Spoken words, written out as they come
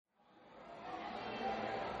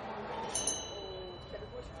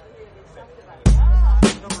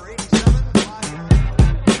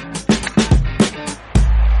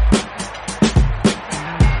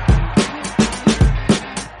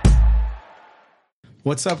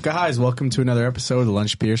What's up, guys? Welcome to another episode of the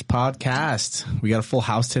Lunch Beers Podcast. We got a full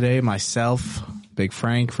house today. Myself, Big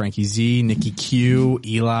Frank, Frankie Z, Nikki Q,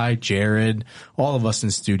 Eli, Jared, all of us in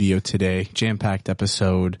studio today. Jam-packed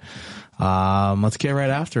episode. Let's get right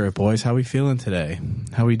after it, boys. How we feeling today?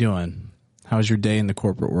 How we doing? How's your day in the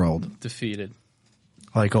corporate world? Defeated.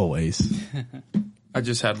 Like always. I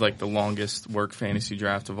just had like the longest work fantasy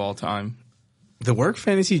draft of all time. The work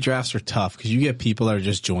fantasy drafts are tough because you get people that are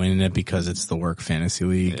just joining it because it's the work fantasy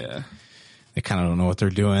league. Yeah. They kind of don't know what they're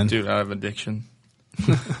doing. Dude, I have addiction.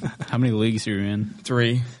 How many leagues are you in?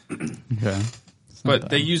 3. Okay. But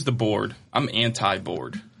they use the board. I'm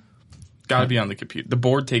anti-board. Got to be on the computer. The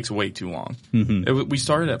board takes way too long. Mm-hmm. We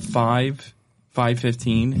started at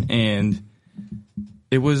 5:15, and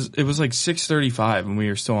it was like 6:35, and we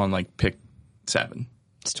were still on like pick 7.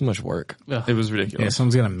 It's too much work. It was ridiculous. Yeah,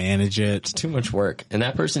 someone's going to manage it. It's too much work. And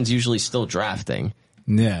that person's usually still drafting.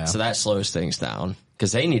 Yeah. So that slows things down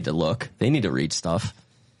because they need to look. They need to read stuff.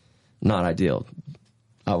 Not ideal.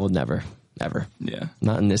 I will never, ever. Yeah.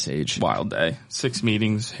 Not in this age. Wild day. 6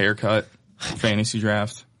 meetings, haircut, fantasy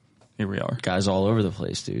draft. Here we are. Guys all over the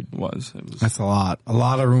place, dude. It was. That's a lot. A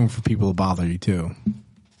lot of room for people to bother you, too.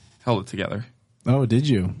 Held it together. Oh, did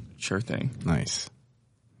you? Sure thing. Nice.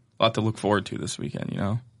 A lot to look forward to this weekend, you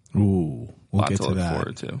know? Ooh, we'll get to look that.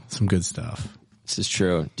 forward to. Some good stuff. This is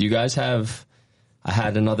true. Do you guys have... I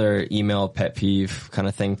had another email pet peeve kind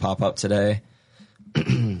of thing pop up today.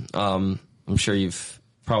 I'm sure you've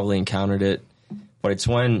probably encountered it. But it's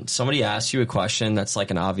when somebody asks you a question that's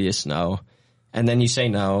like an obvious no, and then you say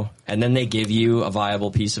no, and then they give you a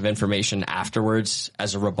viable piece of information afterwards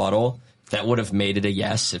as a rebuttal that would have made it a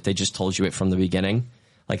yes if they just told you it from the beginning.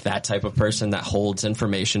 Like that type of person that holds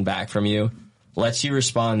information back from you, lets you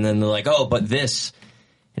respond, and then they're like, oh, but this.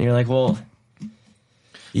 And you're like, well...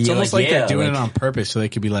 It's almost like they're doing like, it on purpose so they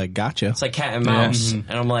could be like, gotcha. It's like cat and mouse. Yeah.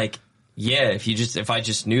 And I'm like, yeah, if I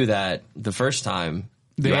just knew that the first time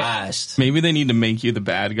you asked. Maybe they need to make you the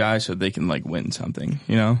bad guy so they can like win something,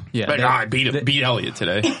 you know? Yeah, Like, I beat Elliot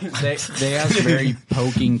today. They ask very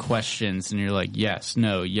poking questions, and you're like, yes,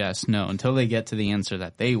 no, until they get to the answer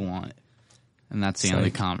that they want. And that's the end of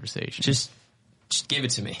the conversation. Just give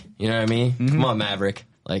it to me. You know what I mean? Come on, Maverick.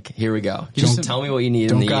 Like, here we go. Just tell me what you need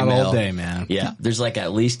in the email. Don't got all day, man. Yeah, there's like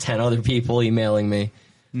at least 10 other people emailing me.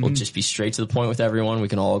 We'll just be straight to the point with everyone. We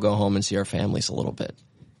can all go home and see our families a little bit.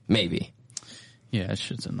 Maybe. Yeah, that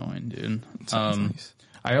shit's annoying, dude. Nice.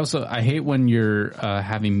 I hate when you're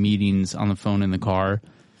having meetings on the phone in the car.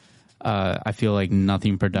 I feel like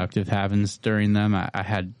nothing productive happens during them. I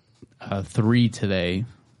had 3 today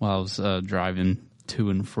while I was driving to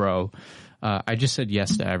and fro. I just said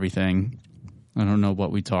yes to everything. I don't know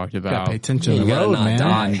what we talked about. Gotta pay attention to You the gotta road, not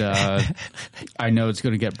man. die. And I know it's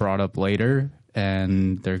going to get brought up later,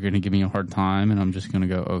 and they're going to give me a hard time, and I'm just going to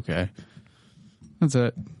go, okay. That's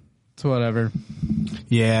it. It's whatever.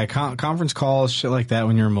 Yeah, conference calls, shit like that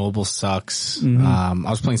when you're mobile sucks. I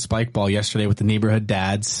was playing spike ball yesterday with the neighborhood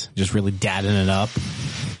dads, just really dadding it up.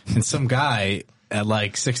 And some guy at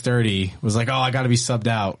like 6:30 was like, oh, I got to be subbed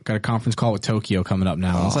out. Got a conference call with Tokyo coming up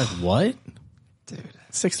now. I was like, what? Dude.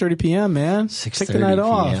 6:30 p.m., man. 6:30 Take the night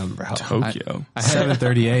off. PM, bro. Tokyo.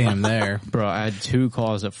 7:30 a.m. there. Bro, I had 2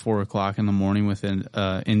 calls at 4 o'clock in the morning with an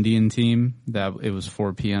Indian team. That it was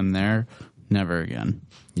 4 p.m. there. Never again.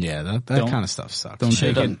 Yeah, that kind of stuff sucks. Don't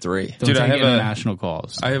Should've take done it. 3. Don't Dude, I take have international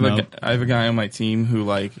calls. I have Nope. I have a guy on my team who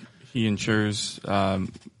like he insures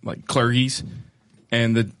like clergies,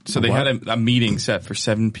 and so they had a meeting set for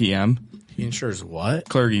 7 p.m. He insures what?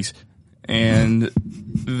 Clergies, and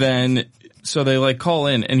then so they like call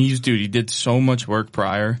in, and he did so much work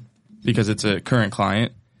prior because it's a current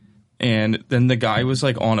client. And then the guy was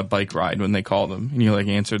like on a bike ride when they called him, and he like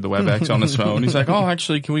answered the WebEx on his phone. He's like, "Oh,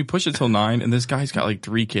 actually, can we push it till 9?" And this guy's got like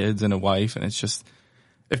 3 kids and a wife, and it's just,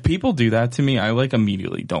 if people do that to me, I like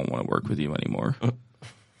immediately don't want to work with you anymore.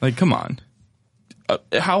 Like, come on,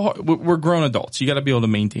 how hard, we're grown adults. You got to be able to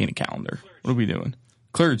maintain a calendar. What are we doing?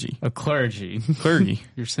 Clergy, A clergy. clergy,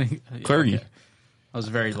 You're saying clergy. okay. I was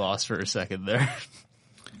very lost for a second there.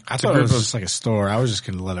 I thought it was just like a store. I was just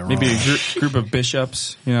going to let it roll. Maybe a group of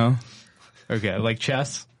bishops. You know? Okay, like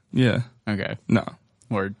chess? Yeah. Okay. No.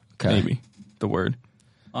 Word. Okay. Maybe the word.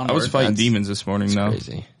 Onward. I was fighting demons this morning, It's though.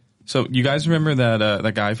 crazy. So you guys remember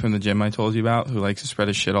that guy from the gym I told you about who likes to spread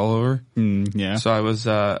his shit all over? Yeah. So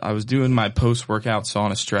I was doing my post workout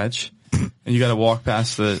sauna stretch, and you got to walk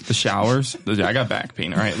past the showers. I got back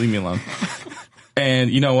pain. All right, leave me alone.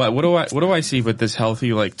 And you know what? What do I see with this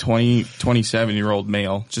healthy like 27-year-old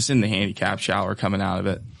male just in the handicap shower coming out of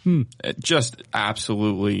it? Just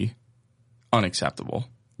absolutely unacceptable.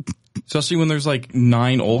 Especially when there's like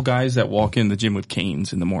 9 old guys that walk in the gym with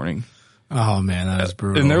canes in the morning. Oh man, that is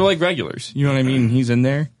brutal. And they're like regulars. You know what I mean? He's in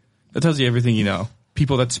there. That tells you everything you know.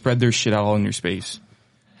 People that spread their shit out all in your space.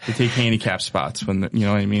 They take handicap spots when, you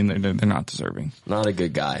know what I mean? They're not deserving. Not a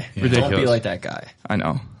good guy. Ridiculous. Don't be like that guy. I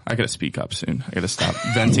know. I gotta speak up soon. I gotta stop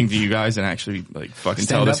venting to you guys and actually like fucking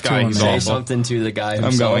Stand tell this up to guy him, he's man. Say awful. something to the guy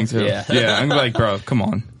himself. I'm going to. Yeah. I'm like, bro, come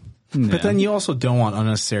on. But then you also don't want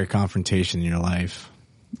unnecessary confrontation in your life.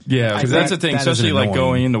 Yeah, because that's the thing. that is Especially like annoying.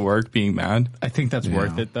 going into work being mad. I think that's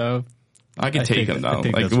worth it though. I could take him though.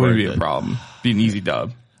 think Like that's it wouldn't be worth a it. problem. Be an easy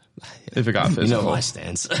dub if it got You physical. know my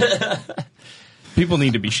stance. People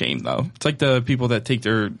need to be shamed though. It's like the people that take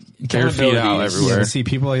their feet out Accountability is- everywhere. Yeah, see,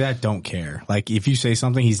 people like that don't care. Like, if you say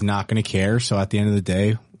something, he's not going to care. So at the end of the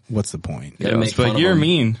day, what's the point? Gotta Yeah, make it's like fun of you're them.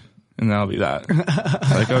 mean, and that'll be that.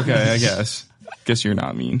 Like, okay, I guess you're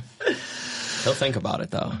not mean. He'll think about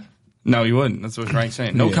it though. No, you wouldn't. That's what Frank's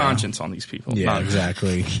saying. No Yeah. conscience on these people. Yeah, None.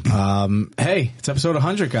 exactly. Hey, it's episode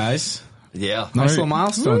 100, guys. Yeah. Nice little 100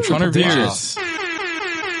 milestone. Triple 100 beers. digits.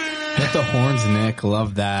 Hit the horns, Nick.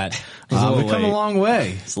 Love that. a little We've come a late. long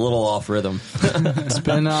way. It's a little off rhythm. It's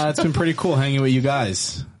been pretty cool hanging with you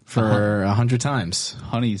guys for 100 times.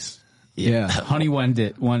 Honey's Yeah. Honey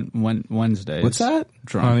Wednesdays. What's that?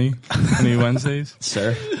 Drunk. Honey Wednesdays.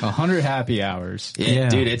 Sir. 100 happy hours. Yeah.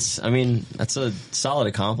 Dude, that's a solid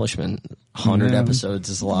accomplishment. 100 Yeah. episodes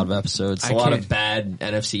is a lot of episodes. It's I a lot can't- of bad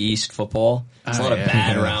NFC East football. It's a lot of yeah.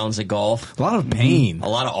 bad Yeah. rounds of golf. A lot of pain. A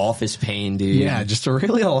lot of office pain, dude. Yeah, just a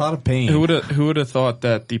lot of pain. Who would have thought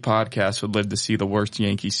that the podcast would live to see the worst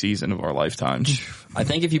Yankee season of our lifetimes? I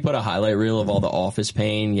think if you put a highlight reel of all the office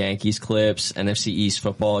pain, Yankees clips, NFC East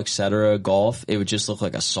football, etc., golf, it would just look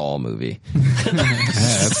like a Saw movie. Yeah,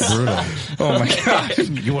 that's brutal. Oh my god!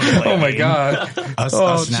 Oh my god! Us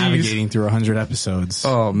jeez. navigating through 100 episodes.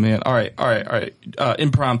 Oh man! All right.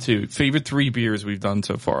 Impromptu. Favorite 3 beers we've done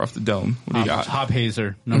so far off the dome. What do you got? Hop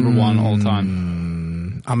Hazer, number one all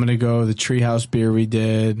time. I'm gonna go the Treehouse beer we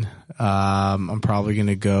did. I'm probably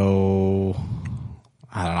gonna go.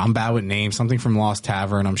 I don't know. I'm bad with names. Something from Lost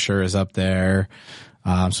Tavern, I'm sure, is up there.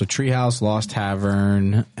 So Treehouse, Lost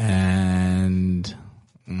Tavern, and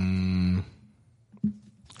I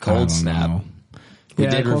Cold don't Snap. know. We Yeah,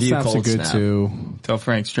 did Cold review Snap's Cold a good Snap. too. Tell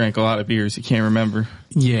Frank's drank a lot of beers he can't remember.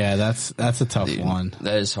 Yeah, that's a tough one.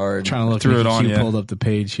 That is hard. Trying to look. Threw Nicky it on Q ya. pulled up the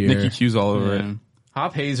page here. Nicky Q's all over Yeah. it.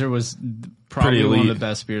 Hop Hazer was probably Pretty one of elite. the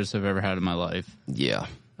best beers I've ever had in my life. Yeah.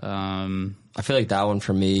 Um, I feel like that one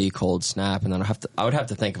for me, Cold Snap, and then I would have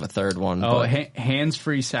to think of a third one. oh, but Hands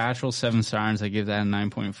Free Satchel, 7 Sirens. I give that a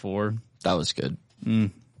 9.4. that was good.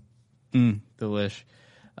 Delish.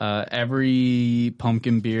 Every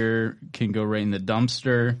pumpkin beer can go right in the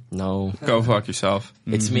dumpster. No, Go fuck yourself.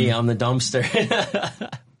 it's me. I'm the dumpster.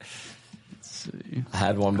 I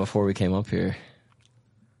had one before we came up here.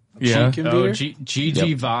 Yeah. Pumpkin Oh, beer?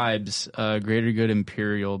 GG Vibes, Greater Good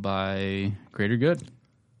Imperial by Greater Good.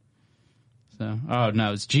 So, oh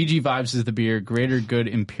no, it's GG Vibes is the beer. Greater Good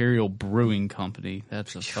Imperial Brewing Company.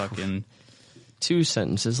 That's a fucking. 2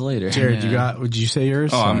 sentences later. Jared, Yeah. Would you say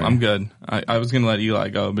yours? Oh, Sorry. I'm good. I was gonna let Eli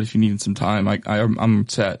go, but if you needed some time, I'm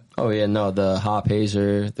set. Oh yeah, no, the Hop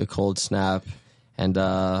Hazer, the Cold Snap, and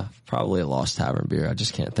probably a Lost Tavern beer. I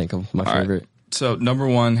just can't think of my All right. favorite. So number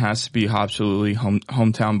 1 has to be Hopsabsolutely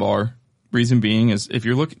hometown bar. Reason being is if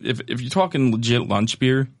you're talking legit lunch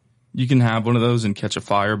beer, you can have one of those and catch a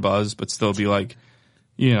fire buzz, but still be like,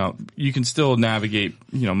 you know, you can still navigate,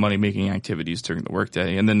 you know, money making activities during the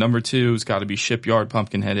workday. And then number 2 has got to be Shipyard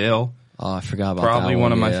Pumpkinhead Ale. Oh, I forgot about Probably that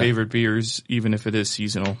one of my yeah. favorite beers, even if it is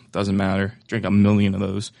seasonal. Doesn't matter. Drink a million of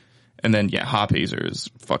those. And then Hop Hazer is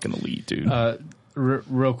fucking elite, dude.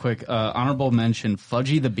 Real quick, honorable mention: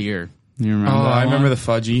 Fudgy the beer. You remember? Oh, that I remember one? the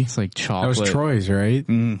fudgy. It's like That chocolate. was Troy's, right?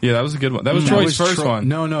 Yeah, that was a good one. That was That Troy's was first Tro- one.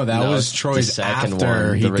 No, that No, was the Troy's second after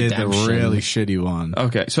one, he the did the Redemption. really shitty one.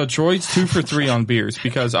 Okay, so Troy's 2 for 3 on beers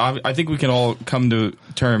because I think we can all come to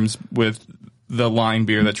terms with the line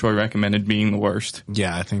beer that Troy recommended being the worst.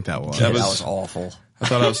 Yeah, I think that was. Yeah, That that was- was awful. I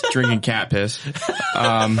thought I was drinking cat piss.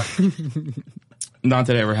 Not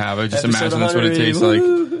that I ever have. I just Episode imagine that's what it 100, tastes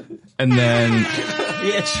like. And then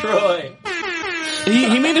Yeah, Troy.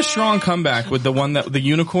 he made a strong comeback with the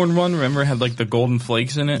unicorn one. Remember, it had like the golden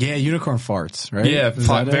flakes in it. Yeah, unicorn farts, right? Yeah, Is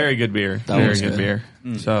that it? very good beer. That Very was good good.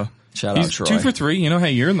 beer. So Shout he's out Troy. 2 for 3. You know,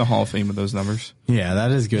 hey, you're in the Hall of Fame with those numbers. Yeah,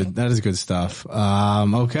 that is good. That is good stuff.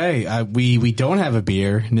 Okay, we don't have a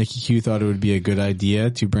beer. Nikki Q thought it would be a good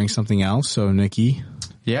idea to bring something else. So, Nikki,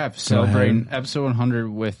 Yeah, celebrating episode 100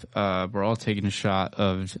 with we're all taking a shot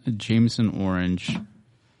of Jameson Orange.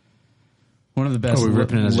 One of the best Are we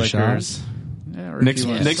ripping it as a liquors. Yeah, or if Nick's you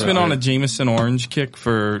wanna been split on it. a Jameson orange kick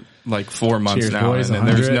for like 4 months Cheers, now, boys, and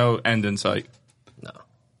there's 100. no end in sight. No.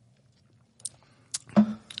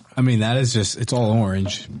 I mean, that is just, it's all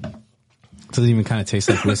orange. It doesn't even kind of taste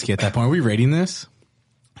like whiskey at that point. Are we rating this?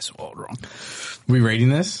 I swallowed wrong. We rating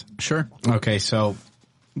this? Sure. Okay, so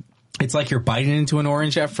it's like you're biting into an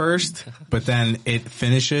orange at first, but then it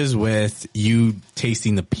finishes with you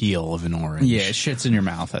tasting the peel of an orange. Yeah, it shits in your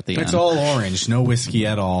mouth at the end. It's all orange, no whiskey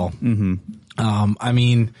at all. Mm-hmm. I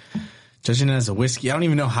mean, judging it as a whiskey, I don't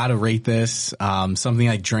even know how to rate this. Something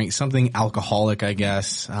I drink, something alcoholic, I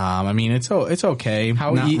guess. I mean, it's okay.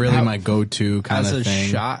 How Not really how- my go-to kind As of a thing.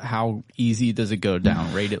 shot, how easy does it go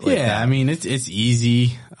down? Rate it like Yeah, that. I mean, it's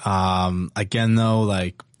easy. Again though,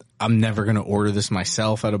 like, I'm never going to order this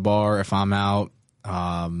myself at a bar if I'm out.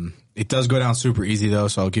 It does go down super easy though,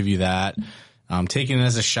 so I'll give you that. Taking it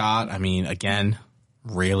as a shot, I mean, again,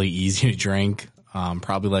 really easy to drink.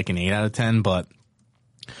 Probably like an 8 out of 10, but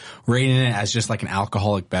rating it as just like an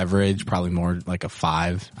alcoholic beverage, probably more like a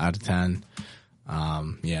 5 out of 10.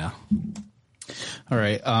 Yeah. All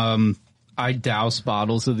right. I douse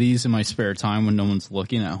bottles of these in my spare time when no one's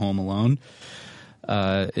looking at home alone.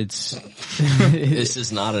 It's This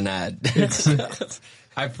is not an ad.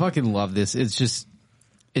 I fucking love this.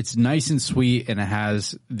 It's nice and sweet, and it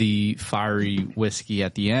has the fiery whiskey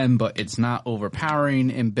at the end, but it's not overpowering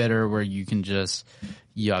and bitter where you can just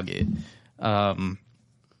yug it.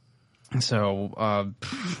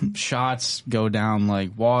 Shots go down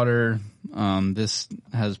like water. This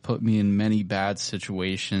has put me in many bad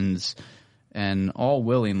situations, and all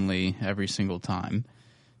willingly every single time.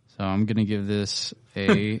 So I'm going to give this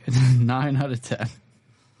a 9 out of 10.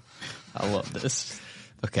 I love this.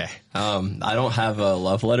 Okay. I don't have a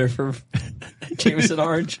love letter for Jameson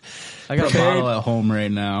Orange, I got a bottle at home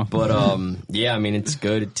right now. but yeah, I mean, it's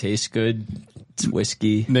good. It tastes good. It's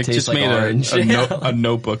whiskey. Nick tastes just like made orange. a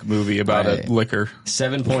notebook movie about Right. a liquor.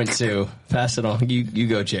 7.2. Pass it on. You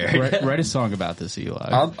go, Jared. Write a song about this, Eli.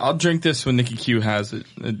 I'll drink this when Nikki Q has it.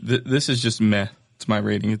 This is just meh. It's my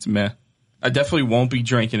rating. It's meh. I definitely won't be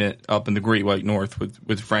drinking it up in the Great White North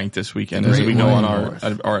with Frank this weekend as Great we go White on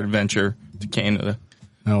North. our adventure to Canada.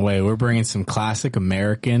 No way. We're bringing some classic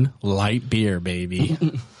American light beer, baby.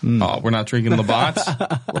 Oh, we're not drinking Labatt's.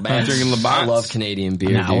 We're not drinking Labatt's. I love Canadian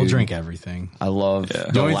beer. Nah, we'll dude. drink everything. I love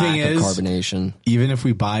the only lack thing of is- carbonation. Even if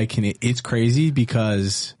we buy it's crazy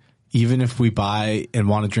because even if we buy and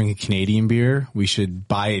want to drink a Canadian beer, we should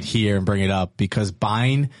buy it here and bring it up because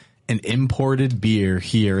buying an imported beer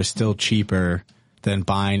here is still cheaper than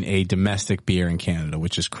buying a domestic beer in Canada,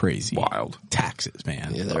 which is crazy. Wild. Taxes,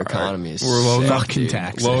 man. Yeah, their economy is We're loading sick, up fucking dude.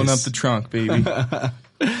 taxes. Loading up the trunk, baby.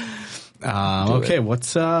 Okay,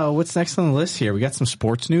 what's next on the list here? We got some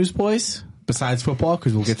sports news, boys. Besides football,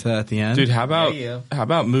 because we'll get to that at the end. Dude, how about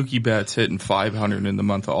Mookie Betts hitting 500 in the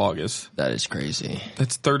month of August? That is crazy.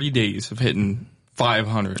 That's 30 days of hitting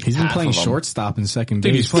 500. He's been half playing of 'em. shortstop and second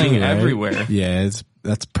Dude, base. he's playing too, right? everywhere. Yeah,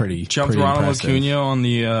 that's pretty. Jumped pretty Ronald impressive. Acuna on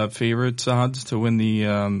the favorites odds to win the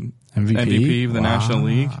MVP? MVP of the National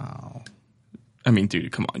League. Wow. I mean,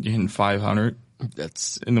 dude, come on. You're hitting 500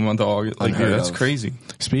 That's in the month of August. Like, dude, Unheard that's of. crazy.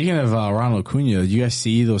 Speaking of Ronald Acuna, you guys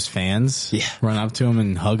see those fans Yeah. run up to him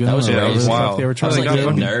and hug him? That was or whatever crazy. the fuck Wow. They were I trying was to like, do? I'm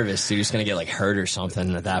fucking- nervous, dude. He's gonna get like hurt or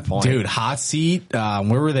something at that point. Dude, hot seat. Where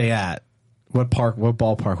were they at? What park? What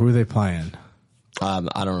ballpark? Who were they playing? I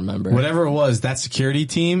don't remember. Whatever it was, that security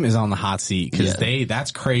team is on the hot seat because Yeah.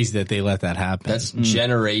 that's crazy that they let that happen. That's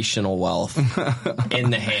generational wealth in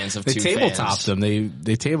the hands of they two tabletopped fans. them.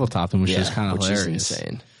 They tabletopped them, which Yeah, is kind of which hilarious. is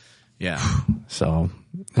insane. Yeah. So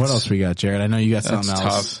what else we got, Jared? I know you got That's something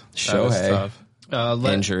else. tough. That is Shohei. tough.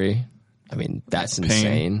 Injury. I mean, that's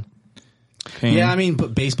insane. Pain. Yeah, I mean,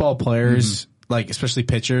 but baseball players, like especially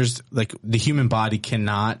pitchers, like the human body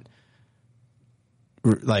cannot,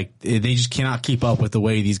 like they just cannot keep up with the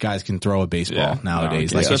way these guys can throw a baseball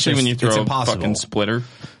nowadays. No, Like, it's especially when you just- it's throw a impossible. fucking splitter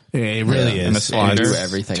It really Yeah, is. and a slider. do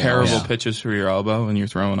everything Terrible else. pitches for your elbow and you're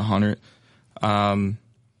throwing 100.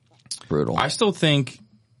 Brutal. I still think,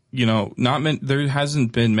 there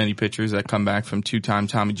hasn't been many pitchers that come back from 2-time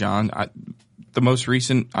Tommy John. The most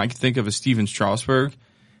recent I can think of is Steven Strasburg,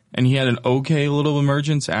 and he had an okay little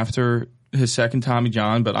emergence after his second Tommy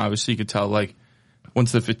John, but obviously you could tell, like,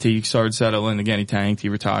 once the fatigue started settling, again, he tanked, he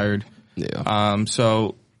retired. Yeah.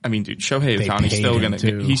 So, I mean, dude, Shohei They Ohtani's paid still him, gonna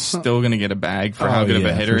too. he's still gonna get a bag for Oh, how good of yeah,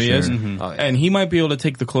 a hitter for he sure. is, Oh, yeah. and he might be able to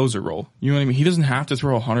take the closer role. You know what I mean? He doesn't have to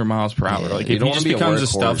throw 100 miles per hour. Yeah, Like you if don't he wanna just be a becomes a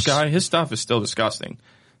stuff workhorse. guy, his stuff is still disgusting.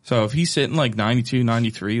 So if he's sitting like 92,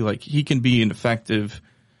 93, like he can be an effective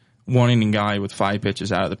one inning guy with 5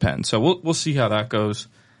 pitches out of the pen. So we'll see how that goes.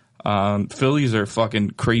 Phillies are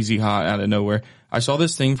fucking crazy hot out of nowhere. I saw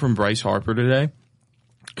this thing from Bryce Harper today.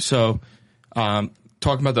 So,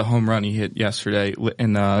 talking about the home run he hit yesterday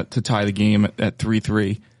and to tie the game at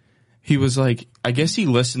 3-3. He was like, I guess he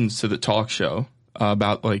listens to the talk show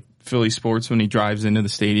about like Philly sports when he drives into the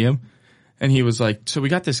stadium. And he was like, so we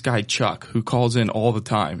got this guy, Chuck, who calls in all the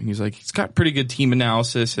time. And he's like, he's got pretty good team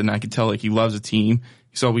analysis. And I could tell like he loves a team.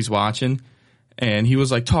 He's always watching. And he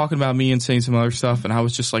was like talking about me and saying some other stuff. And I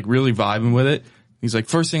was just like really vibing with it. He's like,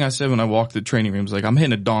 first thing I said when I walked to the training room was like, I'm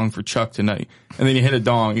hitting a dong for Chuck tonight. And then he hit a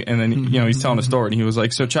dong. And then, he's telling a story. And he was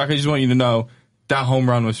like, so Chuck, I just want you to know that home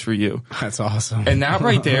run was for you. That's awesome. And that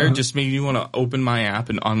right there just made me want to open my app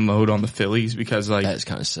and unload on the Phillies because like That is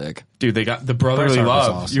kind of sick. dude, they got the brotherly Bryce Harper's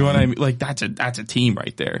love. awesome. You know what I mean? Like that's a team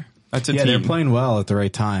right there. That's a Yeah, team. they're playing well at the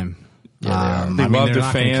right time. Yeah, they are. I They mean, love they're the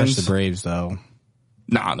not gonna fans. catch the Braves though.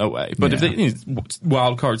 Nah, no way. But if Yeah. they need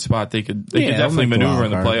wild card spot, they could Yeah, definitely they'll make the maneuver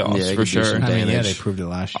in the wild card. playoffs Yeah, they for could do sure. some I mean, yeah, damage. they proved it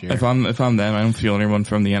last year. If I'm them, I don't feel anyone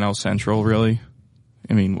from the NL Central really.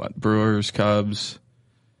 I mean, what Brewers, Cubs.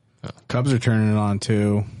 Cubs are turning it on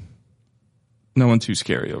too. No one too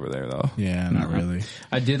scary over there though. Yeah, not really.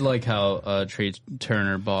 I did like how Trey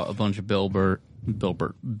Turner bought a bunch of billboards Bill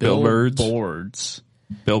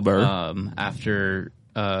Burr. after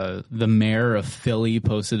the mayor of Philly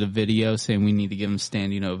posted a video saying we need to give him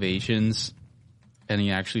standing ovations, and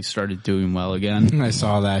he actually started doing well again. I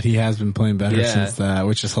saw that. He has been playing better Yeah. since that,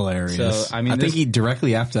 which is hilarious. So, I mean, I think this- he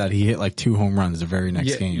directly after that, he hit like 2 home runs the very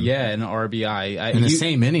next game. Yeah, an RBI. In the He-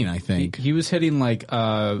 same inning, I think. He was hitting like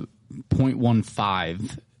 .15,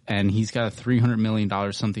 and he's got a $300 million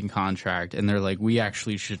something contract, and they're like, we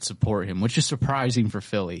actually should support him, which is surprising for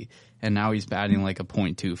Philly. And now he's batting like a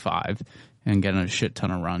 .25 and getting a shit ton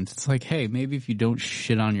of runs. It's like, hey, maybe if you don't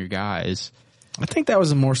shit on your guys. I think that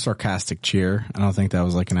was a more sarcastic cheer. I don't think that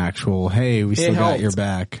was like an actual, hey, we still got helped. your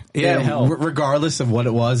back. It Yeah, helped. regardless of what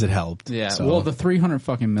it was, it helped. Yeah, So- well, the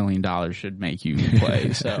 $300 million should make you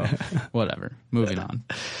play. So whatever. Moving on.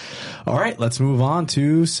 All right, let's move on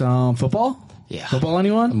to some football. Yeah. Football,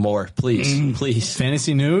 anyone? More, please, please.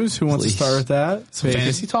 Fantasy news? Who wants Please. to start with that? Some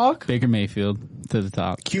fantasy talk? Baker Mayfield to the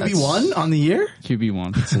top. QB1 on the year?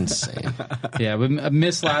 QB1. It's insane. Yeah, we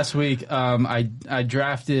missed last week. I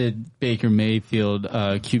drafted Baker Mayfield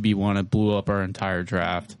QB1. It blew up our entire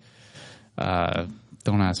draft.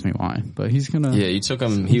 Don't ask me why, but he's gonna. Yeah, you took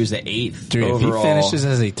him. He was the 8th Dude, overall. if he finishes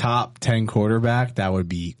as a top 10 quarterback, that would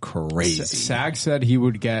be crazy. Sag said he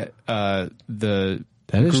would get the.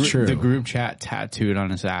 That is true. The group chat tattooed on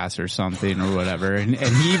his ass or something or whatever, and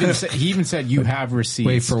he even said you have receipts.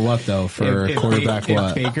 Wait, for what though? For If- quarterback if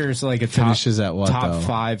what? Baker's like a Finishes top, at what, top though?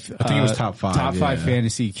 5. I think it was top 5, Top 5 yeah.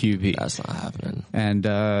 fantasy QB. That's not happening. And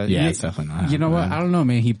Yeah, it's definitely not You know what? happening. I don't know,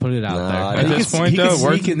 man. He put it out No, there. I At don't. this point, he though, could sneak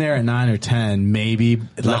worth- in there at 9 or 10, maybe.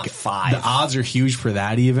 Not 5. The odds are huge for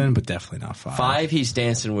that even, but definitely not 5. 5, he's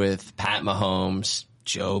dancing with Pat Mahomes,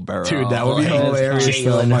 Joe Burrow. Dude, that would be like, hilarious.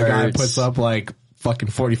 Though. Jalen My guy Hurts. puts up like fucking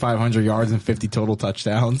 4,500 yards and 50 total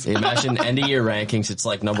touchdowns. Imagine end of year rankings. It's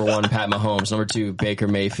like number 1, Pat Mahomes. Number 2, Baker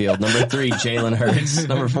Mayfield. Number 3, Jalen Hurts.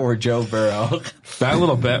 Number 4, Joe Burrow. That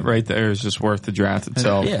little bet right there is just worth the draft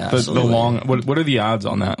itself. Yeah, the absolutely. long. What are the odds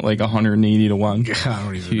on that? Like 180 to 1. I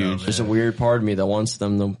don't even know. There's a weird part of me that wants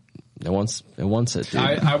them. It wants it, dude.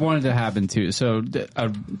 I wanted to happen too. So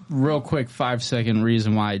a real quick 5-second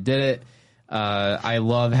reason why I did it. I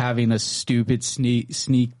love having a stupid sneaky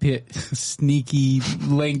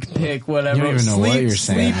link pick, whatever. You don't even know what you're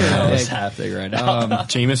saying. sleeper That was pick. happening right now.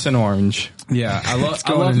 Jameson Orange. Yeah, I love. I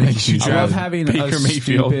going love, to make you I love draft having Baker a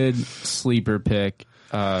Mayfield. stupid sleeper pick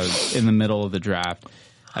in the middle of the draft.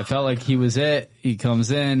 I felt like he was it. He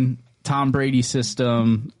comes in, Tom Brady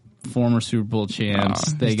system, former Super Bowl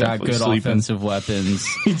champs. They he's got definitely good sleeping. offensive weapons.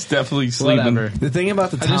 He's definitely sleeping. Whatever. The thing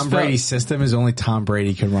about the I just Tom Brady felt- system is only Tom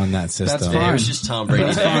Brady can run that system. That's It fine. was just Tom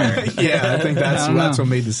Brady there. Yeah, I think that's I don't know. what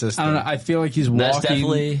made the system. I don't know. I feel like he's That's walking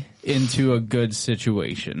definitely- into a good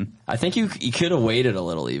situation. I think you could have waited a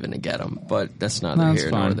little even to get him, but that's neither That's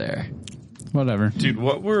here nor fine. there. Whatever. Dude,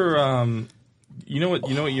 what were you know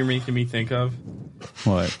what you're making me think of?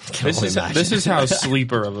 What? This is how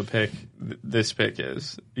sleeper of a pick this pick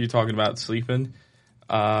is. You're talking about sleeping.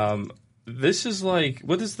 This is like,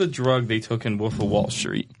 what is the drug they took in Wolf of Wall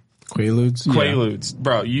Street? Quaaludes? Quaaludes,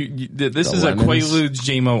 bro. This The is lemons? a Quaaludes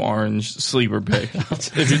JMO Orange sleeper pick.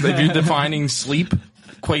 if you're defining sleep,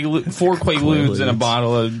 4 Quaaludes and a Quaaludes.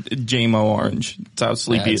 bottle of JMO Orange. That's how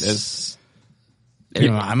sleepy it is. That's-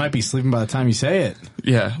 I might be sleeping by the time you say it.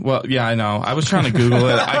 Yeah, well, yeah, I know. I was trying to Google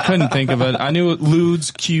it. I couldn't think of it. I knew it,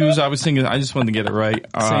 Ludes, Q's. I was thinking, I just wanted to get it right.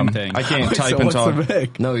 Same thing. I can't type So and what's talk. the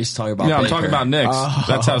pick? No, he's talking about No, I'm Baker. talking about Knicks.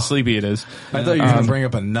 That's how sleepy it is. I thought you were going to bring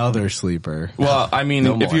up another sleeper. Well, I mean,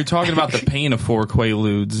 No if more. you're talking about the pain of 4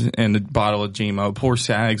 Quaaludes and a bottle of JMO, poor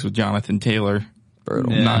Sags with Jonathan Taylor.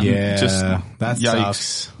 Brutal. Not- Yeah, just that yikes.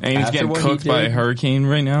 sucks. And he's After getting what he cooked by a did- hurricane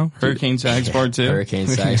right now. Hurricane Sags part 2. Hurricane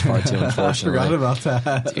Sags part 2, I unfortunately. forgot about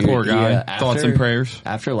that. Dude, Poor guy. yeah, Thoughts and prayers.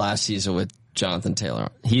 After last season with Jonathan Taylor,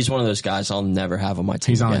 he's one of those guys I'll never have on my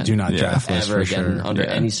team He's on again. a do not Yeah. draft list Ever for again, sure. under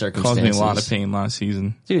any Caused circumstances. me a lot of pain last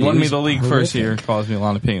season. Dude, Won he me was the league first horrific. year. Caused me a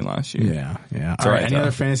lot of pain last year. Yeah. It's All right. alright, Any though.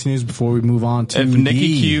 other fantasy news before we move on to If Nicky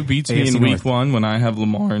the Q beats me AFC in week North? 1 when I have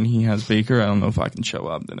Lamar and he has Baker, I don't know if I can show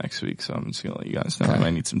up the next week. So I'm just going to let you guys know I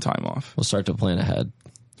might need some time off. We'll start to plan ahead.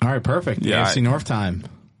 All right, perfect. Yeah, AFC North time.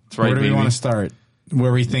 That's right, Where do we baby. want to start?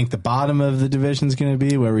 Where we think the bottom of the division is going to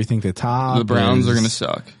be? Where we think the top? The Browns are is- going to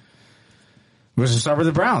suck. Let's just start with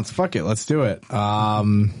the Browns. Fuck it. Let's do it.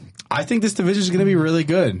 I think this division is going to be really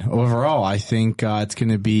good overall. I think it's going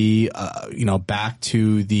to be, back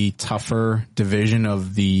to the tougher division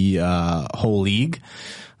of the whole league.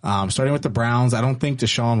 Starting with the Browns, I don't think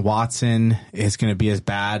Deshaun Watson is going to be as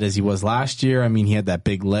bad as he was last year. I mean, he had that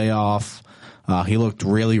big layoff. He looked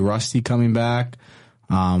really rusty coming back.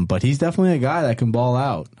 But he's definitely a guy that can ball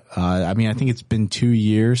out. I think it's been 2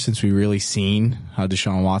 years since we really seen how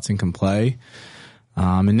Deshaun Watson can play.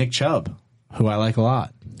 And Nick Chubb, who I like a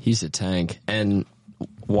lot. He's a tank. And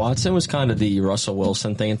Watson was kind of the Russell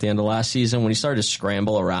Wilson thing at the end of last season. When he started to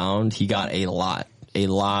scramble around, he got a lot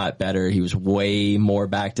better. He was way more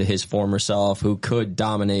back to his former self, who could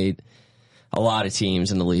dominate a lot of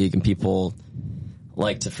teams in the league, and people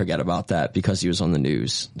like to forget about that because he was on the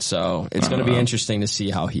news. So it's going to be interesting to see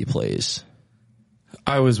how he plays.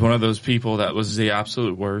 I was one of those people that was the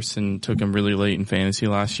absolute worst and took him really late in fantasy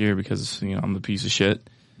last year because, I'm the piece of shit.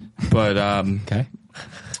 But, Okay.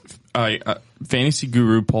 fantasy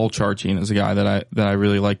guru Paul Charchian is a guy that I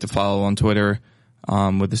really like to follow on Twitter,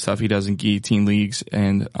 with the stuff he does in guillotine leagues.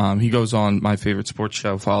 And, he goes on my favorite sports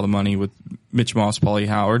show, Follow the Money, with Mitch Moss, Paulie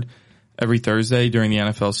Howard, every Thursday during the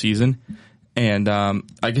NFL season. And,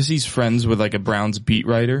 I guess he's friends with like a Browns beat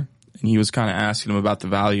writer. And he was kind of asking him about the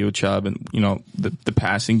value of Chubb and, the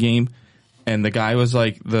passing game. And the guy was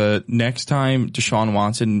like, the next time Deshaun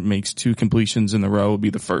Watson makes 2 completions in a row will be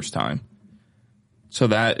the first time. So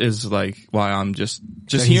that is like why I'm just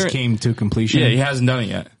That hearing. he came to completion. Yeah, he hasn't done it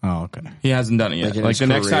yet. Oh, okay. He hasn't done it yet. Like in Like his the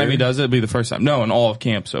next time career? he does it, it'll be the first time. No, in all of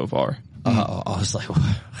camp so far. I was like, what?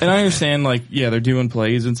 And I understand, like, yeah, they're doing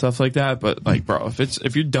plays and stuff like that, but like, bro,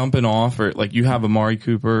 if you're dumping off or like you have Amari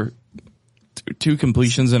Cooper, 2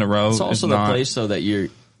 completions in a row, It's also is the not, place though that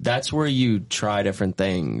that's where you try different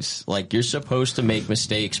things. Like you're supposed to make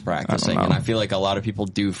mistakes practicing, know. and I feel like a lot of people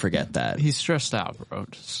do forget that. He's stressed out, bro.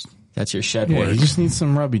 Just That's your shed Yeah, work. he just needs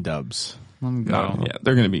some rubby dubs. let him go. No, yeah,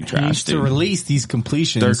 they're going to be He trash, needs to dude. release these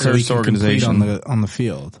completions They're so he cursed can complete organization. on the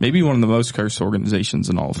field. Maybe one of the most cursed organizations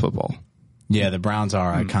in all of football. Yeah, the Browns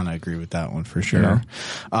are. I kind of agree with that one for sure.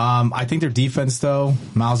 Yeah. I think their defense, though,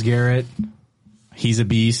 Myles Garrett, he's a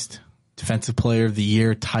beast. Defensive player of the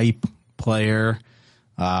year type player.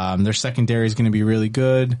 Their secondary is going to be really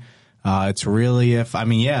good. It's really it's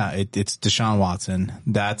Deshaun Watson.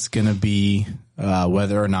 That's going to be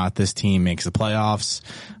whether or not this team makes the playoffs.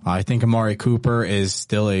 I think Amari Cooper is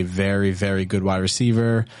still a very, very good wide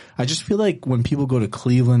receiver. I just feel like when people go to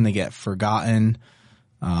Cleveland, they get forgotten.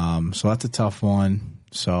 So that's a tough one.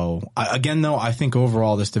 So again, though, I think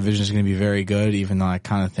overall this division is going to be very good, even though I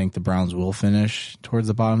kind of think the Browns will finish towards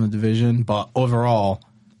the bottom of the division. But overall,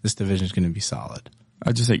 this division is going to be solid.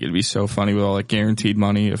 I just think it'd be so funny with all that guaranteed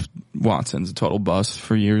money if Watson's a total bust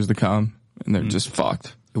for years to come and they're just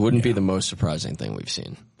fucked. It wouldn't be the most surprising thing we've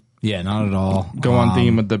seen. Yeah, not at all. Go on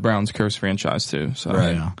theme with the Browns curse franchise too. So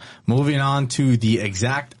Yeah. Moving on to the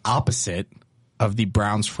exact opposite of the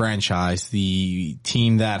Browns franchise, the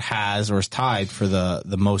team that has or is tied for the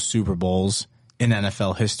most Super Bowls in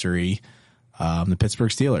NFL history, the Pittsburgh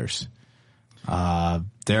Steelers.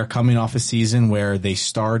 They're coming off a season where they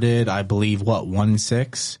started, I believe,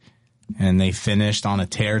 1-6, and they finished on a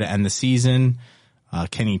tear to end the season.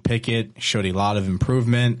 Kenny Pickett showed a lot of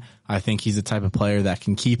improvement. I think he's the type of player that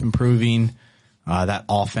can keep improving. That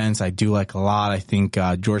offense I do like a lot. I think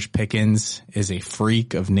George Pickens is a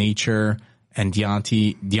freak of nature, and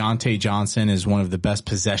Deontay Johnson is one of the best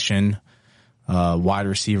possession wide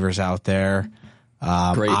receivers out there.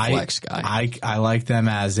 Great flex guy. I like them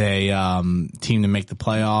as a team to make the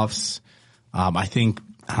playoffs. I think,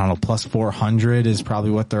 plus 400 is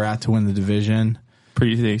probably what they're at to win the division.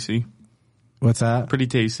 pretty tasty. What's that? Pretty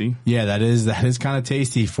tasty. Yeah, that is kind of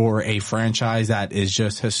tasty for a franchise that is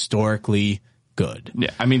just historically good.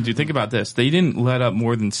 Yeah, I mean, dude, think about this. They didn't let up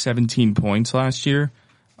more than 17 points last year.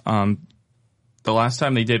 The last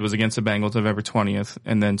time they did was against the Bengals November 20th,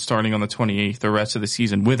 and then starting on the 28th, the rest of the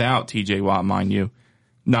season, without TJ Watt, mind you,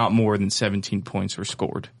 not more than 17 points were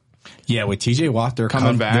scored. Yeah, with TJ Watt, they're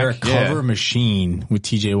Coming back, they're a cover yeah. machine with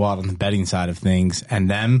TJ Watt on the betting side of things, and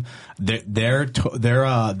them,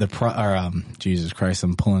 Jesus Christ,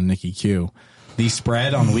 I'm pulling Nicky Q. The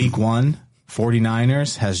spread on week 1,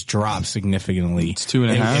 49ers has dropped significantly. It's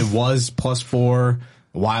 2.5. It was +4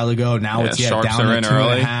 a while ago. Now it's Sharps down are to in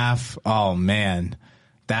 2.5. Oh man,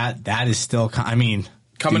 that is still. I mean,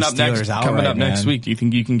 Coming up next man. week, do you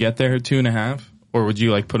think you can get there at 2.5? Or would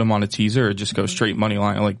you like put them on a teaser or just go straight money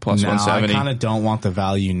line at like plus 170? I kind of don't want the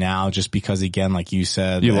value now just because, again, like you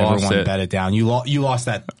said, You lost everyone it. bet it down. You lost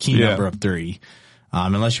that key number of 3.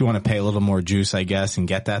 Unless you want to pay a little more juice, I guess, and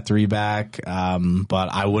get that 3 back. But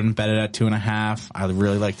I wouldn't bet it at 2.5. I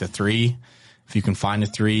really like the 3. If you can find a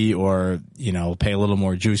 3 or, pay a little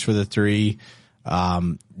more juice for the 3.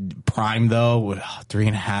 Prime though, with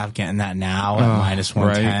 3.5, getting that now at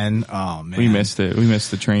 -110. Right. Oh man, we missed it. We missed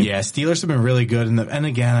the train. Yeah, Steelers have been really good, and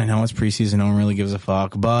again, I know it's preseason, no one really gives a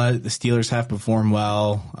fuck, but the Steelers have performed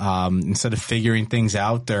well. Instead of figuring things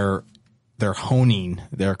out, they're honing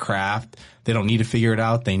their craft. They don't need to figure it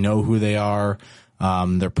out. They know who they are.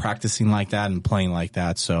 They're practicing like that and playing like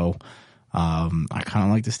that. So, I kind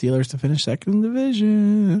of like the Steelers to finish second in the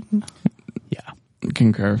division. Yeah.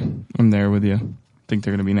 Concur. I'm there with you. I think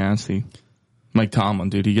they're going to be nasty. Mike Tomlin,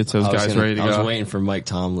 dude, he gets those guys ready to go. I was waiting for Mike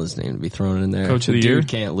Tomlin's name to be thrown in there. Coach of the year? Dude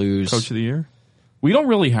can't lose. Coach of the year? We don't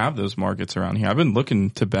really have those markets around here. I've been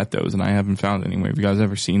looking to bet those, and I haven't found anywhere. Have you guys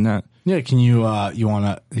ever seen that? Yeah, can you,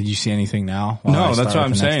 did you see anything now? No, that's what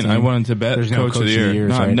I'm saying. I wanted to bet Coach of the Year.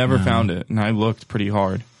 No, I've never found it, and I looked pretty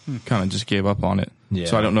hard. Kind of just gave up on it. Yeah.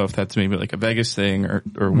 So I don't know if that's maybe like a Vegas thing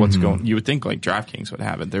or what's going. You would think like DraftKings would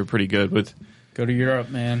have it. They're pretty good with. Go to Europe,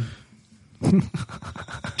 man.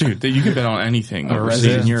 Dude, you can bet on anything. A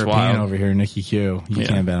resident European over here, Nicky Q. You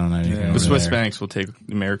can't bet on anything. Yeah. The Swiss banks will take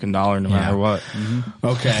the American dollar no matter what. Mm-hmm.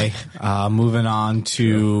 Okay, moving on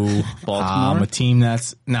to Baltimore. A team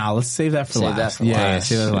that's let's save that for last. Save that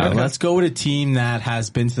for last. Let's go with a team that has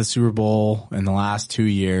been to the Super Bowl in the last 2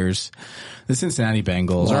 years. The Cincinnati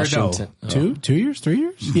Bengals. Washington. Or no, 2 years, 3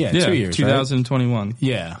 years? Yeah, 2 years. 2021. Right?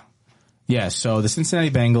 Yeah. Yeah, so the Cincinnati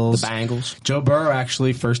Bengals. The Bengals. Joe Burrow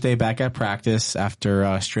actually first day back at practice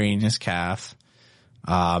after straining his calf.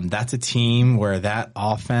 That's a team where that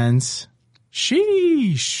offense,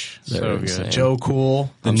 sheesh. So good. Joe Cool.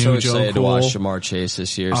 I'm so excited to watch Jamar Chase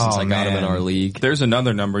this year since I got him in our league. There's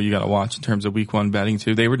another number you got to watch in terms of week 1 betting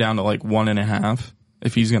too. They were down to like 1.5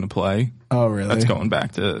 if he's going to play. Oh, really? That's going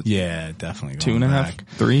back to definitely going 2.5,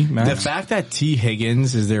 3 max. The fact that T.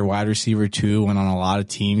 Higgins is their wide receiver 2, when on a lot of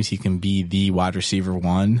teams he can be the wide receiver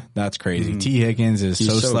 1, that's crazy. T. Higgins is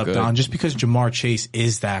so slept good on just because Jamar Chase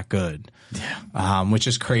is that good. Yeah. Which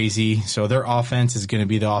is crazy. So their offense is going to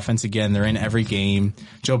be the offense again. They're in every game.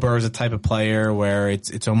 Joe Burrow is a type of player where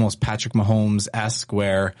it's almost Patrick Mahomes-esque,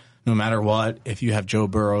 where no matter what, if you have Joe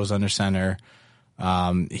Burrows under center,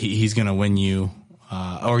 he's going to win you.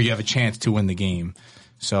 Or you have a chance to win the game.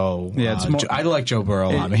 So I like Joe Burrow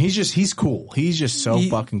a lot. I mean, he's cool. He's just so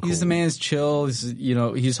fucking cool. He's the man's chill.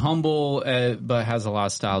 He's humble, but has a lot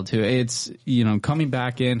of style too. It's, coming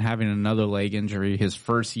back in, having another leg injury. His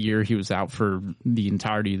first year, he was out for the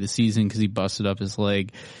entirety of the season because he busted up his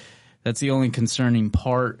leg. That's the only concerning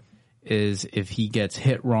part. Is if he gets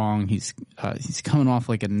hit wrong, he's coming off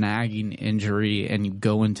like a nagging injury, and you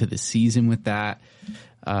go into the season with that.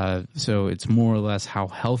 So it's more or less how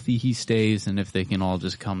healthy he stays, and if they can all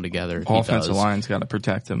just come together. Offensive line's got to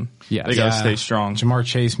protect him. Yeah, they got to stay strong. Jamar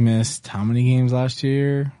Chase missed how many games last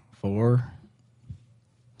year? 4,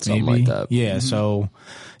 something like that. Yeah. Mm-hmm. So,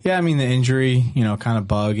 I mean the injury, kind of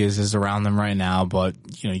bug is around them right now, but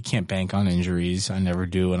you can't bank on injuries. I never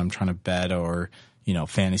do when I'm trying to bet or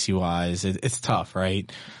fantasy wise. It's tough, right?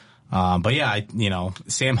 But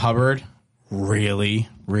Sam Hubbard, really,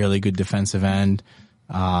 really good defensive end.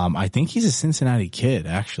 I think he's a Cincinnati kid,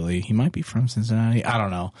 actually. He might be from Cincinnati. I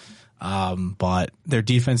don't know. But their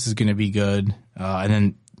defense is going to be good. And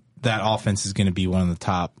then that offense is going to be one of the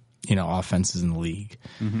top, offenses in the league.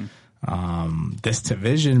 Mm-hmm. This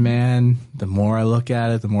division, man, the more I look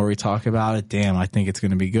at it, the more we talk about it, damn, I think it's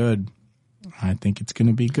going to be good.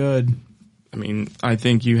 I mean, I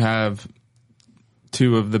think you have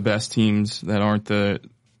 2 of the best teams that aren't the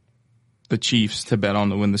Chiefs to bet on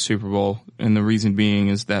to win the Super Bowl, and the reason being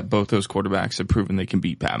is that both those quarterbacks have proven they can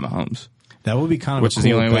beat Pat Mahomes. That would be kind of which is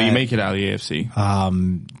the only way you make it out of the AFC.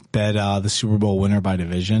 Bet the Super Bowl winner by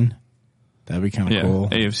division. That'd be kind of cool.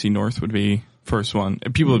 AFC North would be first one.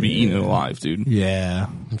 People would be eating it alive, dude. Yeah.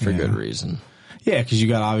 For good reason. Yeah, because you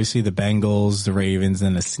got obviously the Bengals, the Ravens,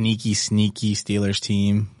 and a sneaky Steelers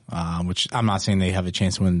team, which I'm not saying they have a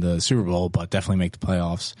chance to win the Super Bowl, but definitely make the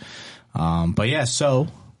playoffs. But yeah, so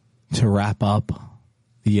to wrap up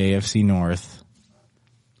the AFC North,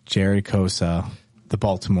 Jared Cosa, the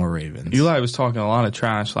Baltimore Ravens. Eli was talking a lot of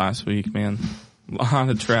trash last week, man. A lot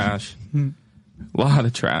of trash. lot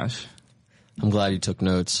of trash. I'm glad you took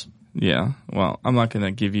notes. Yeah, well, I'm not going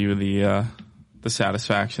to give you the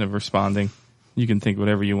satisfaction of responding. You can think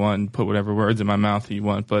whatever you want and put whatever words in my mouth that you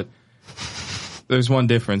want, but there's one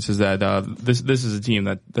difference is that this is a team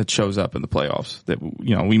that shows up in the playoffs. That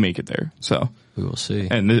we make it there. So we will see.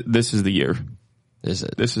 And this is the year. Is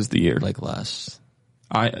it? This is the year. Like last.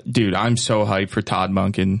 I'm so hyped for Todd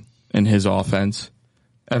Monken and his offense.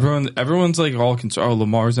 Everyone's like all concerned. Oh,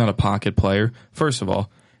 Lamar's not a pocket player. First of all,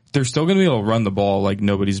 they're still going to be able to run the ball like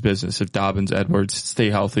nobody's business if Dobbins, Edwards stay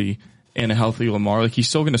healthy and a healthy Lamar. Like he's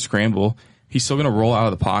still going to scramble. He's still going to roll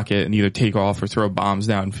out of the pocket and either take off or throw bombs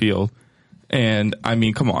downfield. And I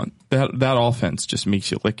mean, come on, that offense just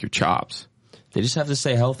makes you lick your chops. They just have to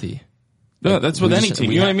stay healthy. No, that's with any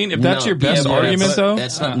team. You know what I mean? If that's your best argument, though.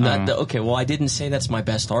 That's not okay, well, I didn't say that's my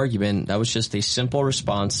best argument. That was just a simple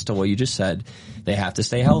response to what you just said. They have to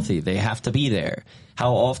stay healthy. They have to be there.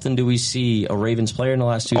 How often do we see a Ravens player in the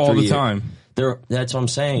last 2-3 years? All the time. That's what I'm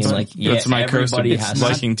saying. That's my curse of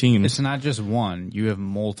liking teams. It's not just one. You have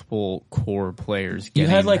multiple core players. You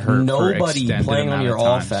had hurt nobody playing on your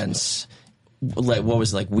offense. Like what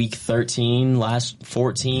was it, like week 13, last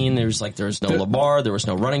 14? There was no Lamar, there was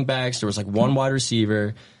no running backs, there was like one wide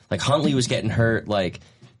receiver. Like Huntley was getting hurt. Like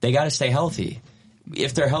they got to stay healthy.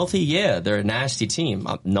 If they're healthy, yeah, they're a nasty team.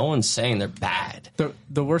 No one's saying they're bad.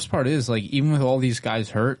 The worst part is like even with all these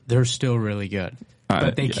guys hurt, they're still really good.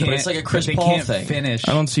 But they can't. But it's like a Chris Paul thing. Finish.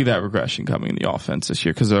 I don't see that regression coming in the offense this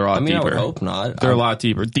year because they're a lot deeper. I would hope not. They're a lot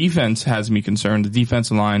deeper. Defense has me concerned. The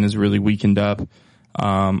defensive line is really weakened up.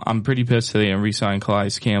 I'm pretty pissed they didn't re-sign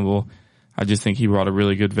Calais Campbell. I just think he brought a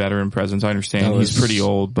really good veteran presence. I understand he's pretty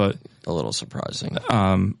old, but a little surprising.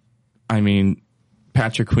 I mean,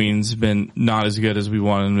 Patrick Queen's been not as good as we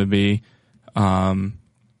wanted him to be.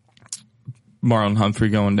 Marlon Humphrey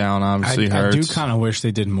going down obviously hurts. I do kind of wish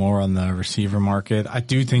they did more on the receiver market. I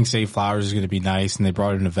do think Zay Flowers is going to be nice, and they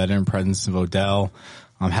brought in a veteran presence of Odell.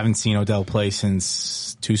 Haven't seen Odell play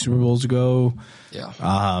since 2 Super Bowls ago. Yeah.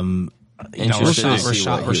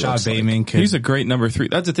 Rashad Bateman. He's a great number 3.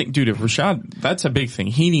 That's the thing, dude. If Rashad, that's a big thing.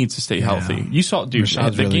 He needs to stay healthy. You saw, dude,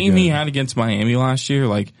 the really game he had against Miami last year,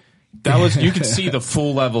 like that was. You could see the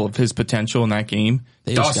full level of his potential in that game,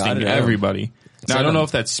 dusting everybody. Now I don't know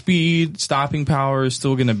if that speed, stopping power is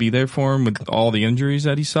still going to be there for him with all the injuries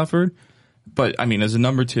that he suffered. But I mean, as a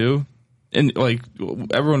number 2, and like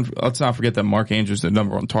everyone, let's not forget that Mark Andrews is the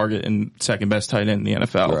number 1 target and second best tight end in the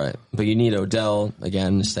NFL. Right, but you need Odell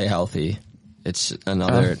again to stay healthy. It's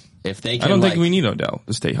another. If they can, I don't think we need Odell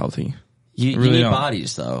to stay healthy. You need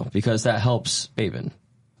bodies though, because that helps Bateman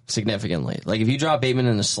significantly. Like if you drop Bateman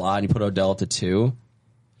in the slot and you put Odell to 2.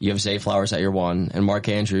 You have Zay Flowers at your 1 and Mark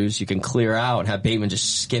Andrews. You can clear out and have Bateman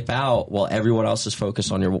just skip out while everyone else is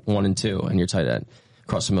focused on your 1 and 2 and your tight end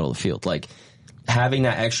across the middle of the field. Like having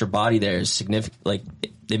that extra body there is significant. Like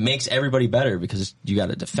it makes everybody better because you got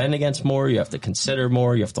to defend against more. You have to consider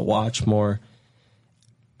more. You have to watch more.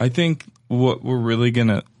 I think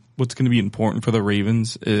what's gonna be important for the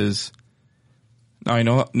Ravens is I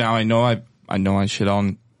shit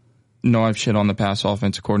on the pass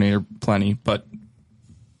offensive coordinator plenty, but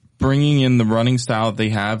bringing in the running style they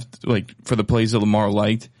have, like for the plays that Lamar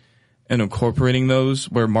liked, and incorporating those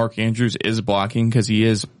where Mark Andrews is blocking because he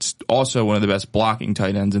is also one of the best blocking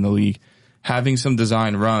tight ends in the league. Having some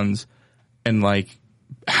design runs and like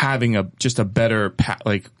having a better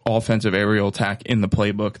offensive aerial attack in the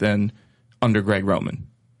playbook than under Greg Roman.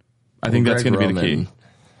 I think that's going to be the key.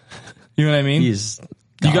 You know what I mean? You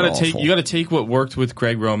got to take what worked with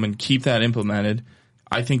Greg Roman, keep that implemented.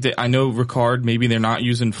 I think that I know Ricard, maybe they're not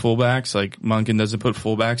using fullbacks, like Monken doesn't put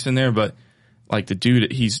fullbacks in there, but like the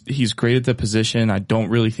dude, he's great at the position. I don't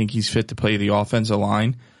really think he's fit to play the offensive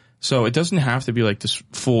line. So it doesn't have to be like this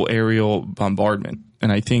full aerial bombardment.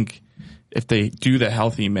 And I think if they do the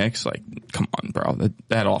healthy mix, like, come on, bro,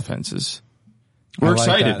 that offense is, we're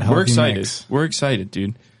excited. We're excited,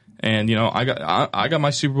 dude. And I got my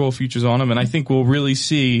Super Bowl futures on them, and I think we'll really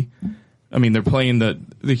see. I mean, they're playing the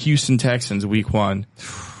Houston Texans week 1,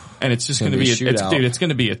 and it's just going to be it's going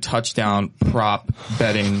to be a touchdown prop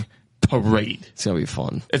betting parade. It's gonna be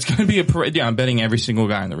fun. It's going to be a parade. Yeah, I'm betting every single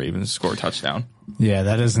guy in the Ravens to score a touchdown. Yeah,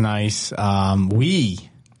 that is nice. We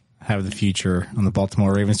have the future on the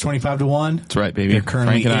Baltimore Ravens, 25-1. That's right, baby. They're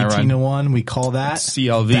currently Frank and I ride 18-1. We call that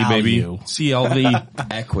CLV, value. baby.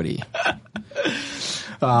 CLV. Equity.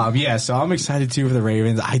 Yeah, so I'm excited too for the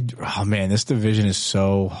Ravens. Oh man, this division is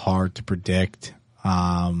so hard to predict.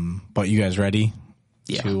 But you guys ready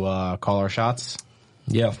to call our shots?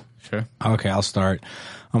 Yeah. Sure. Okay, I'll start.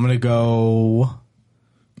 I'm going to go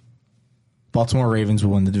Baltimore Ravens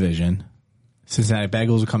will win the division. Cincinnati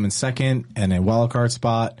Bengals will come in second and a wild card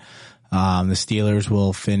spot. The Steelers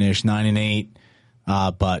will finish 9-8.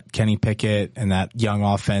 But Kenny Pickett and that young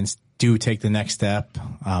offense do take the next step.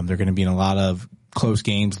 They're going to be in a lot of close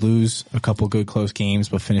games, lose a couple good close games,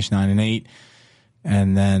 but finish 9-8.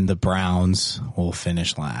 And then the Browns will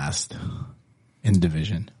finish last in the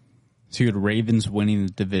division. So you had Ravens winning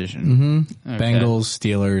the division. Mm-hmm. Okay. Bengals,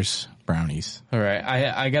 Steelers, Brownies. All right.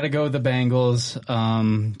 I got to go with the Bengals.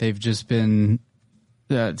 They've just been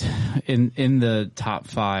in the top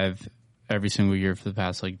 5 every single year for the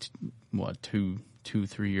past, 2-3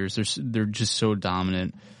 years. They're just so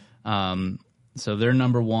dominant. So they're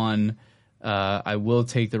number 1. I will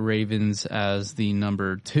take the Ravens as the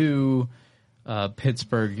number 2.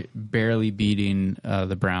 Pittsburgh barely beating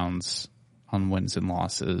the Browns on wins and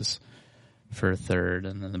losses for 3rd,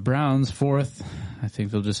 and then the Browns 4th. I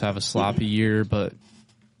think they'll just have a sloppy year, but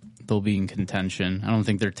they'll be in contention. I don't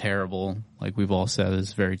think they're terrible. Like we've all said,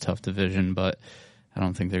 it's a very tough division, but I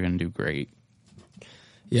don't think they're going to do great.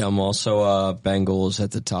 Yeah, I'm also Bengals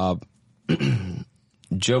at the top.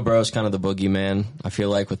 Joe Burrow's kind of the boogeyman. I feel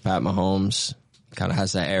like with Pat Mahomes, kind of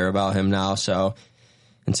has that air about him now. So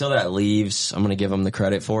until that leaves, I'm going to give him the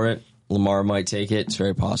credit for it. Lamar might take it. It's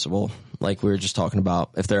very possible. Like we were just talking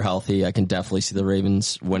about, if they're healthy, I can definitely see the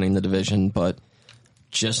Ravens winning the division, but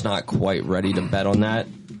just not quite ready to bet on that.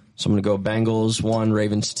 So I'm going to go Bengals 1,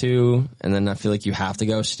 Ravens 2, and then I feel like you have to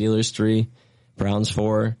go Steelers 3, Browns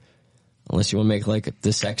 4, unless you want to make like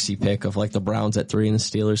the sexy pick of like the Browns at 3 and the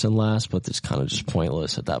Steelers in last, but it's kind of just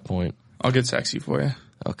pointless at that point. I'll get sexy for you.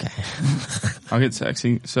 Okay. I'll get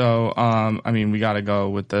sexy. So, we got to go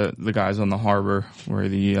with the guys on the harbor where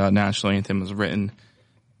the national anthem was written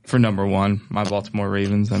for number 1, my Baltimore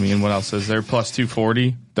Ravens. What else is there? Plus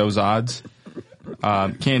 240, those odds.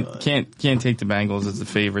 Can't take the Bengals as the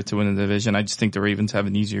favorite to win the division. I just think the Ravens have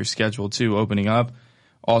an easier schedule too, opening up.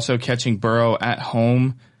 Also catching Burrow at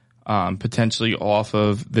home, potentially off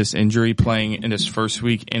of this injury, playing in his first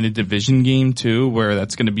week in a division game too, where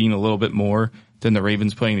that's going to be a little bit more than the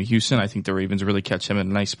Ravens playing to Houston. I think the Ravens really catch him in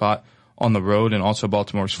a nice spot on the road, and also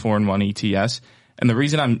Baltimore's 4-1 ETS. And the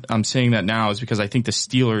reason I'm saying that now is because I think the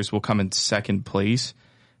Steelers will come in second place.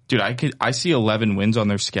 Dude, I see 11 wins on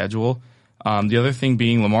their schedule. The other thing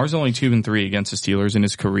being Lamar's only 2-3 against the Steelers in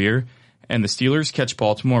his career, and the Steelers catch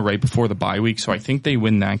Baltimore right before the bye week, so I think they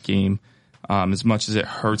win that game. As much as it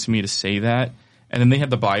hurts me to say that. And then they have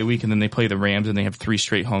the bye week, and then they play the Rams, and they have 3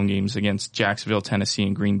 straight home games against Jacksonville, Tennessee,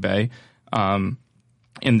 and Green Bay. And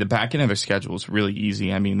the back end of their schedule is really easy.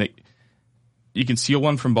 You can steal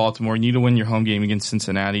one from Baltimore. You need to win your home game against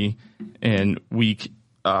Cincinnati in week,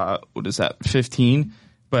 15?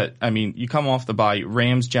 But, you come off the bye.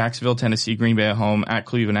 Rams, Jacksonville, Tennessee, Green Bay at home, at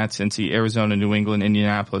Cleveland, at Cincy, Arizona, New England,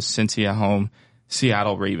 Indianapolis, Cincy at home,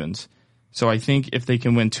 Seattle, Ravens. So I think if they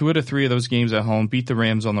can win 2 out of 3 of those games at home, beat the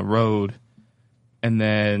Rams on the road, and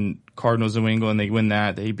then Cardinals, New England, they win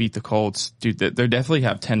that, they beat the Colts, dude, they definitely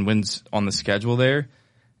have 10 wins on the schedule there.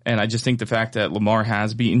 And I just think the fact that Lamar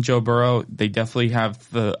has beaten Joe Burrow, they definitely have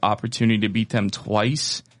the opportunity to beat them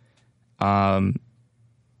twice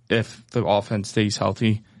if the offense stays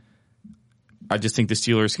healthy. I just think the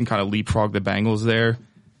Steelers can kind of leapfrog the Bengals there.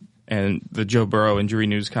 And the Joe Burrow injury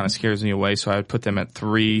news kind of scares me away, so I would put them at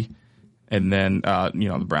 3. And then,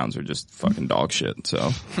 the Browns are just fucking dog shit.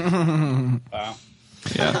 So, wow.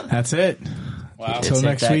 Yeah. That's it. Wow. Until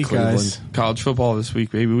next week, Cleveland. Guys. College football this week,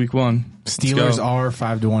 baby. Week 1. Steelers are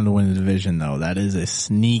 5-1 to win the division, though. That is a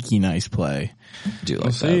sneaky nice play. Do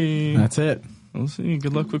We'll see. That's it. We'll see.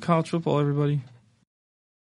 Good luck with college football, everybody.